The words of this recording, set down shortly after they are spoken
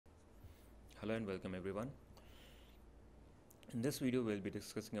Hello and welcome everyone. In this video we'll be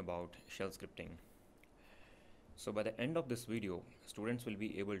discussing about shell scripting. So by the end of this video, students will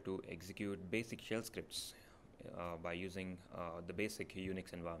be able to execute basic shell scripts by using the basic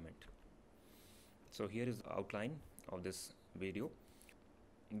Unix environment. So here is the outline of this video.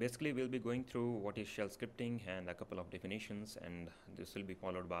 Basically we'll be going through what is shell scripting and a couple of definitions, and this will be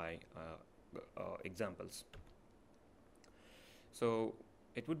followed by examples. So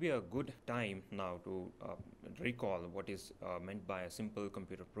it would be a good time now to recall what is meant by a simple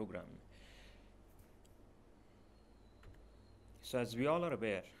computer program. So as we all are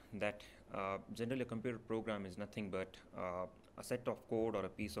aware that generally a computer program is nothing but a set of code or a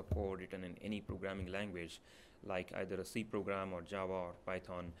piece of code written in any programming language, like either a C program or Java or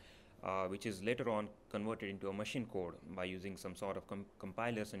Python, which is later on converted into a machine code by using some sort of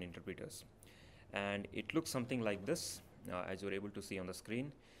compilers and interpreters. And it looks something like this, as you're able to see on the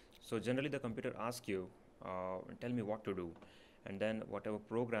screen. So generally the computer asks you, tell me what to do, and then whatever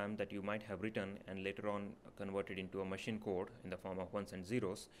program that you might have written and later on converted into a machine code in the form of ones and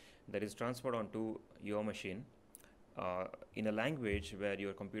zeros, that is transferred onto your machine in a language where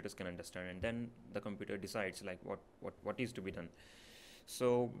your computers can understand, and then the computer decides like what is to be done.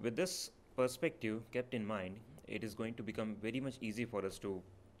 So with this perspective kept in mind, it is going to become very much easy for us to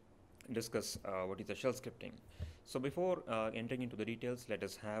discuss what is the shell scripting. So before entering into the details, let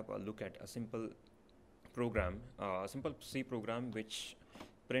us have a look at a simple program, a simple C program which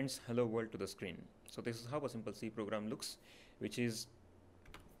prints hello world to the screen. So this is how a simple C program looks, which is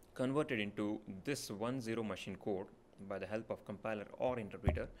converted into this 1-0 machine code by the help of compiler or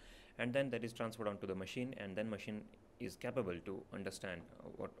interpreter, and then that is transferred onto the machine, and then machine is capable to understand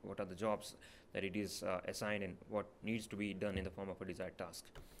what are the jobs that it is assigned and what needs to be done in the form of a desired task.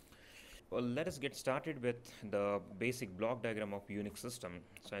 Well, let us get started with the basic block diagram of Unix system.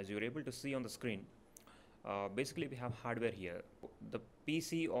 So as you're able to see on the screen, basically we have hardware here. The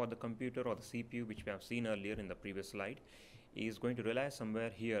PC or the computer or the CPU, which we have seen earlier in the previous slide, is going to rely somewhere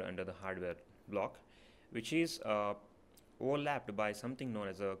here under the hardware block, which is overlapped by something known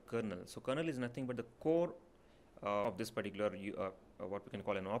as a kernel. So kernel is nothing but the core of this particular what we can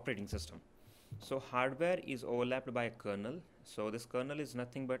call an operating system. So hardware is overlapped by a kernel. So this kernel is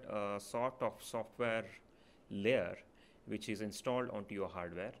nothing but a sort of software layer which is installed onto your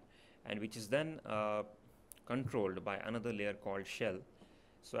hardware, and which is then controlled by another layer called shell.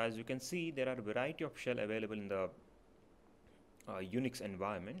 So as you can see, there are a variety of shell available in the Unix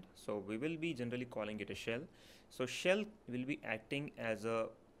environment. So we will be generally calling it a shell. So shell will be acting as a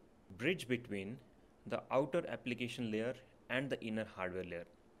bridge between the outer application layer and the inner hardware layer.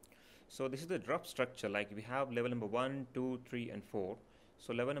 So this is the rough structure. Like we have level number 1, 2, 3 and 4.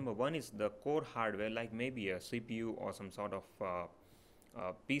 So level number 1 is the core hardware, like maybe a CPU or some sort of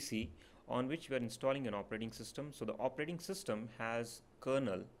PC on which we are installing an operating system. So the operating system has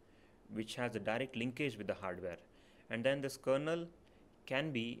kernel which has a direct linkage with the hardware, and then this kernel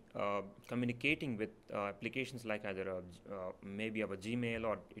can be communicating with applications like either maybe of a Gmail,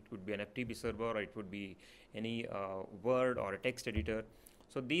 or it could be an FTP server, or it would be any Word or a text editor.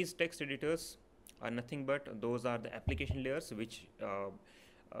 So these text editors are nothing but those are the application layers which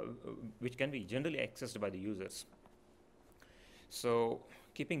can be generally accessed by the users. So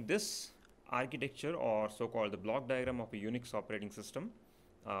keeping this architecture, or so-called the block diagram of a Unix operating system,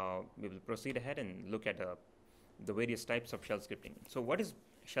 we will proceed ahead and look at the various types of shell scripting. So what is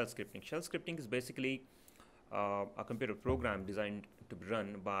shell scripting? Shell scripting is basically a computer program designed to be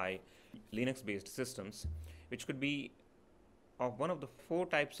run by Linux-based systems, which could be of one of the 4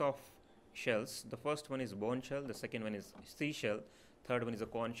 types of shells. The first one is Bourne shell, the second one is C shell, third one is a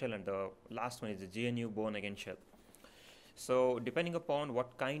Corn shell, and the last one is the GNU Bourne again shell. So depending upon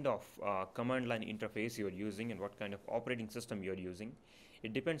what kind of command line interface you are using and what kind of operating system you are using,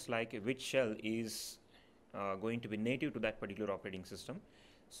 it depends like which shell is going to be native to that particular operating system.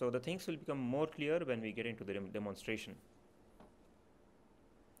 So the things will become more clear when we get into the demonstration.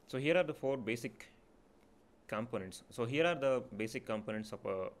 So here are the 4 basic components. So here are the basic components of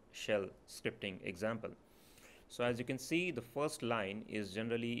a shell scripting example. So as you can see, the first line is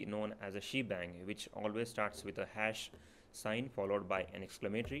generally known as a shebang, which always starts with a hash sign followed by an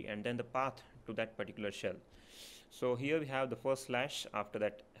exclamatory and then the path to that particular shell. So here we have the first slash after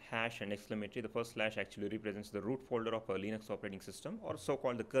that hash and exclamatory. The first slash actually represents the root folder of a Linux operating system, or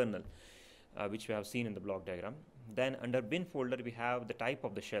so-called the kernel, which we have seen in the block diagram. Then under bin folder we have the type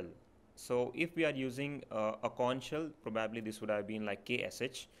of the shell. So if we are using a Corn shell, probably this would have been like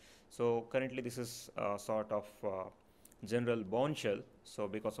KSH. So currently this is a sort of general Bourne shell, so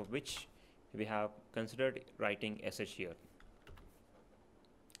because of which we have considered writing SH here.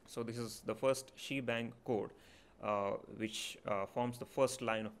 So this is the first shebang code which forms the first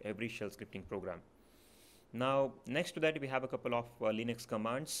line of every shell scripting program. Now next to that we have a couple of Linux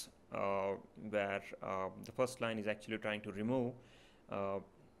commands where the first line is actually trying to remove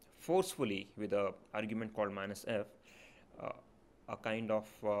forcefully with a argument called -f a kind of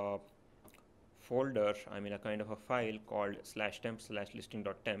folder, a kind of a file called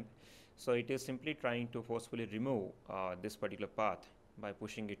 /temp/listing.temp. So it is simply trying to forcefully remove this particular path by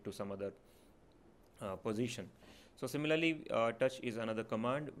pushing it to some other position. So similarly, touch is another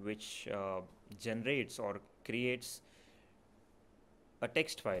command which generates or creates a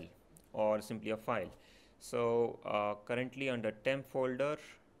text file or simply a file. So currently under temp folder,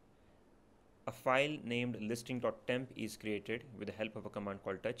 a file named listing.temp is created with the help of a command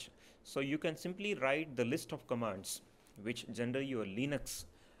called touch. So you can simply write the list of commands which generally your Linux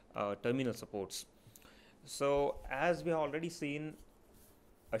terminal supports. So as we have already seen,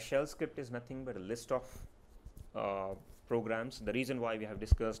 a shell script is nothing but a list of programs. The reason why we have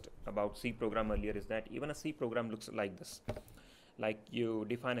discussed about C program earlier is that even a C program looks like this. Like you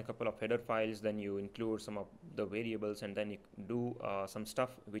define a couple of header files, then you include some of the variables, and then you do some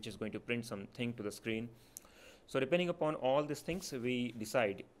stuff which is going to print something to the screen. So depending upon all these things, we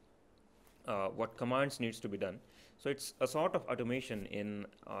decide what commands needs to be done. So it's a sort of automation in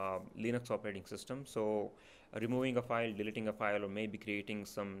Linux operating system. So removing a file, deleting a file, or maybe creating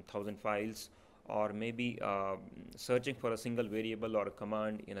some 1,000 files, or maybe searching for a single variable or a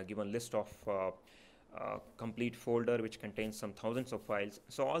command in a given list of complete folder which contains some thousands of files.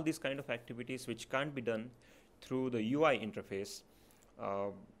 So all these kind of activities which can't be done through the UI interface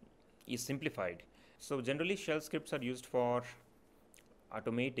is simplified. So generally shell scripts are used for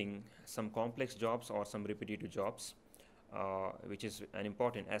automating some complex jobs or some repetitive jobs, which is an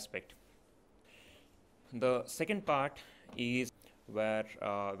important aspect. The second part is where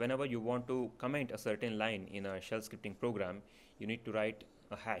whenever you want to comment a certain line in a shell scripting program, you need to write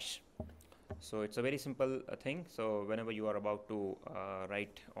a hash. So it's a very simple thing. So whenever you are about to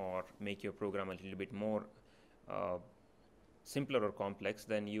write or make your program a little bit more simpler or complex,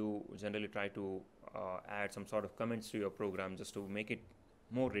 then you generally try to add some sort of comments to your program just to make it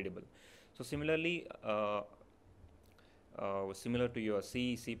more readable. So similarly, similar to your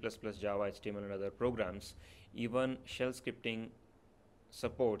C, C++, Java, HTML and other programs, even shell scripting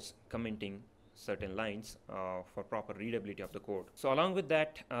supports commenting certain lines for proper readability of the code. So along with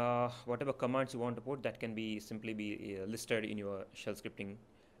that, whatever commands you want to put, that can be simply be listed in your shell scripting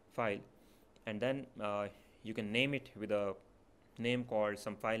file, and then you can name it with a name called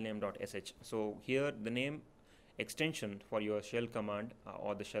some file name.sh. So here the name extension for your shell command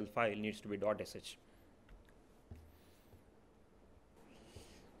or the shell file needs to be .sh.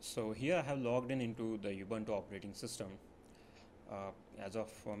 So here I have logged in into the Ubuntu operating system. As of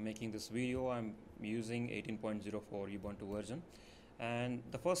making this video, I'm using 18.04 Ubuntu version, and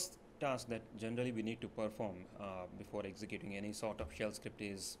the first task that generally we need to perform before executing any sort of shell script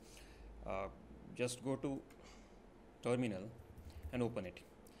is just go to terminal and open it.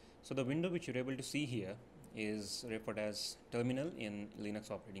 So the window which you're able to see here is referred as terminal in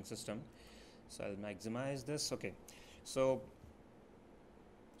Linux operating system. So I'll maximize this. Okay, so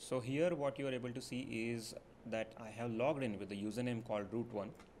here what you are able to see is that I have logged in with the username called root1,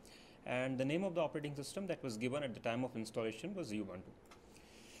 and the name of the operating system that was given at the time of installation was Ubuntu.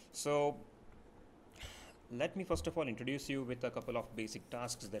 So let me first of all introduce you with a couple of basic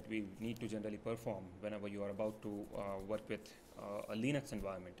tasks that we need to generally perform whenever you are about to work with a Linux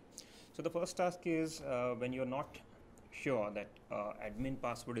environment. So the first task is when you are not sure that admin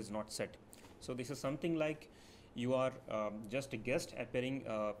password is not set. So this is something like you are just a guest appearing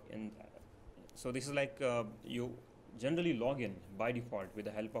so this is like you generally log in by default with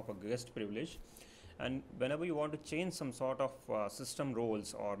the help of a guest privilege, and whenever you want to change some sort of system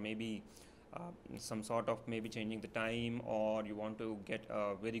roles, or maybe some sort of maybe changing the time, or you want to get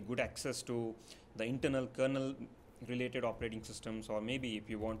very good access to the internal kernel related operating systems, or maybe if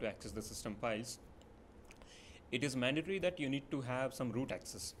you want to access the system files, it is mandatory that you need to have some root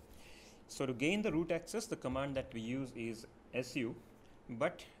access. So to gain the root access, the command that we use is su,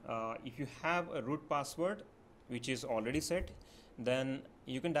 but if you have a root password which is already set, then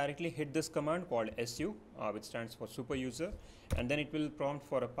you can directly hit this command called su, which stands for super user, and then it will prompt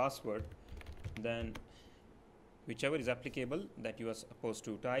for a password, then whichever is applicable that you are supposed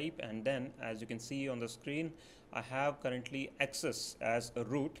to type, and then as you can see on the screen, I have currently access as a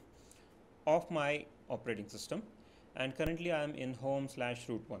root of my operating system, and currently I am in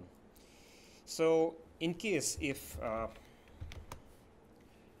home/root1. So in case if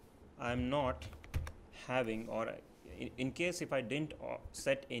I'm not having, or in case if I didn't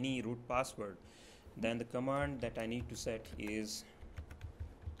set any root password, then the command that I need to set is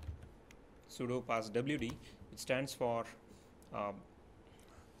sudo passwd. It stands for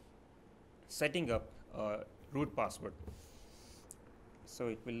setting up root password. So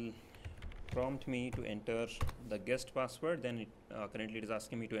it will prompt me to enter the guest password. Then currently it is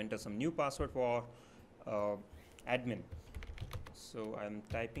asking me to enter some new password for admin. So I'm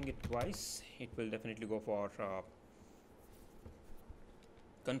typing it twice. It will definitely go for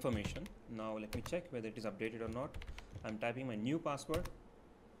confirmation. Now let me check whether it is updated or not. I'm typing my new password,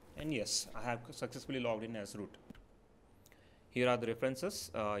 and yes, I have successfully logged in as root. Here are the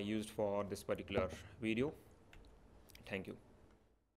references used for this particular video. Thank you.